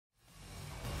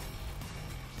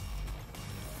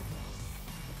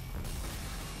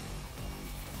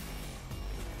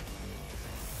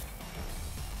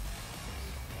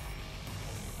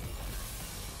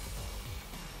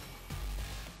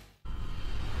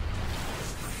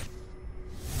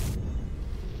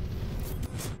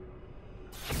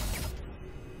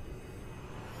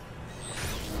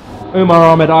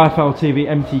UMAR, AHMED, IFL TV,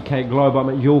 MTK Global. I'm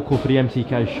at York for the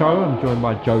MTK show. I'm joined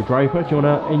by Joe Draper. Do you want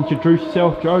to introduce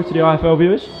yourself, Joe, to the IFL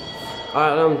viewers?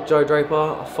 I'm Joe Draper.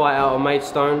 I fight out of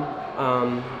Maidstone.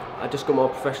 I just got my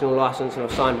professional licence and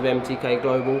I've signed with MTK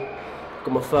Global.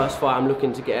 Got my first fight. I'm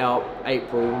looking to get out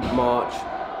April, March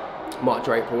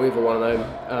or April, either one of them.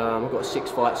 I've got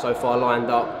 6 fights so far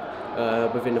lined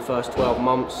up within the first 12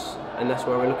 months, and that's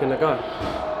where we're looking to go.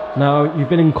 Now, you've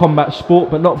been in combat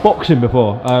sport, but not boxing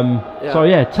before. So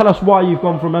yeah, tell us why you've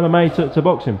gone from MMA to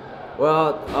boxing.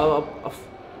 Well,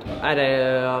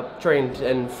 I've trained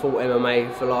and fought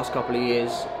MMA for the last couple of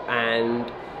years, and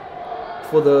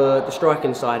for the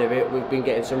striking side of it, we've been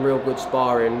getting some real good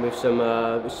sparring with some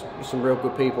real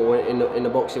good people in the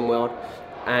boxing world,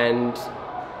 and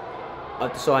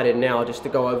I've decided now just to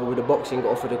go over with the boxing.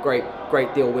 Got offered a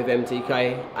great deal with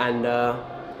MTK, and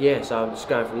yeah, so I'm just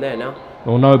going from there now.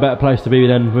 Well, no better place to be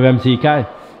than with MTK.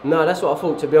 No, that's what I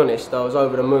thought, to be honest. I was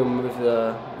over the moon with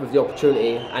the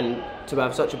opportunity, and to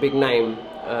have such a big name,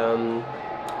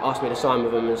 asked me to sign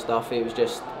with them and stuff. It was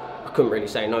just, I couldn't really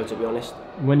say no, to be honest.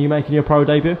 When are you making your pro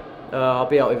debut? I'll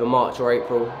be out either March or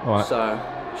April, right. So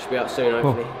should be out soon,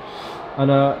 hopefully.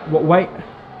 Cool. And what weight?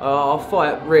 I'll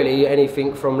fight really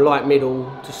anything from light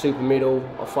middle to super middle.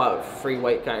 I'll fight 3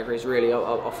 weight categories really.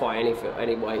 I'll fight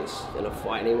any weights, and I'll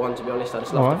fight anyone, to be honest. I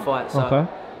just love to fight. So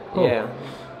okay. Cool. Yeah.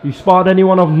 You sparred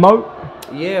anyone of note?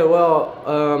 Yeah, well,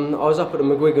 I was up at the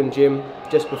McGuigan gym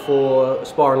just before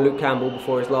sparring Luke Campbell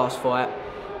before his last fight.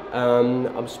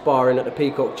 I'm sparring at the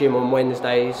Peacock gym on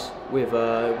Wednesdays with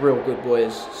real good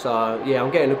boys. So yeah,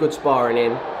 I'm getting a good sparring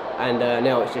in. And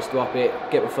now it's just to up it,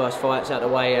 get my first fights out of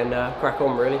the way, and crack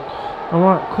on really.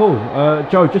 Alright, cool.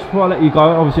 Joe, just before I let you go,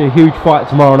 obviously a huge fight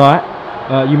tomorrow night.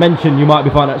 You mentioned you might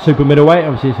be fighting at super middleweight.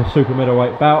 Obviously it's a super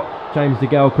middleweight bout. James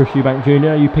DeGALE, Chris EUBANK Jr.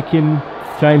 Are you picking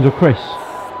James or Chris?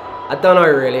 I don't know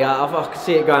really. I can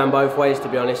see it going both ways, to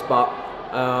be honest, but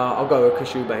I'll go with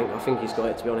Chris EUBANK. I think he's got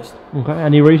it, to be honest. Okay,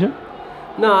 any reason?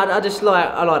 No, I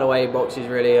like the way he boxes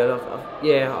really.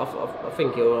 Yeah, I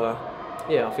think he'll.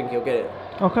 Yeah, I think he'll get it.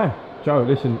 Okay, Joe,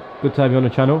 listen, good to have you on the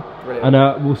channel. Brilliant.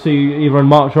 And we'll see you either in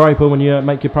March or April when you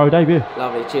make your pro debut.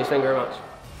 Lovely, cheers, thank you very much.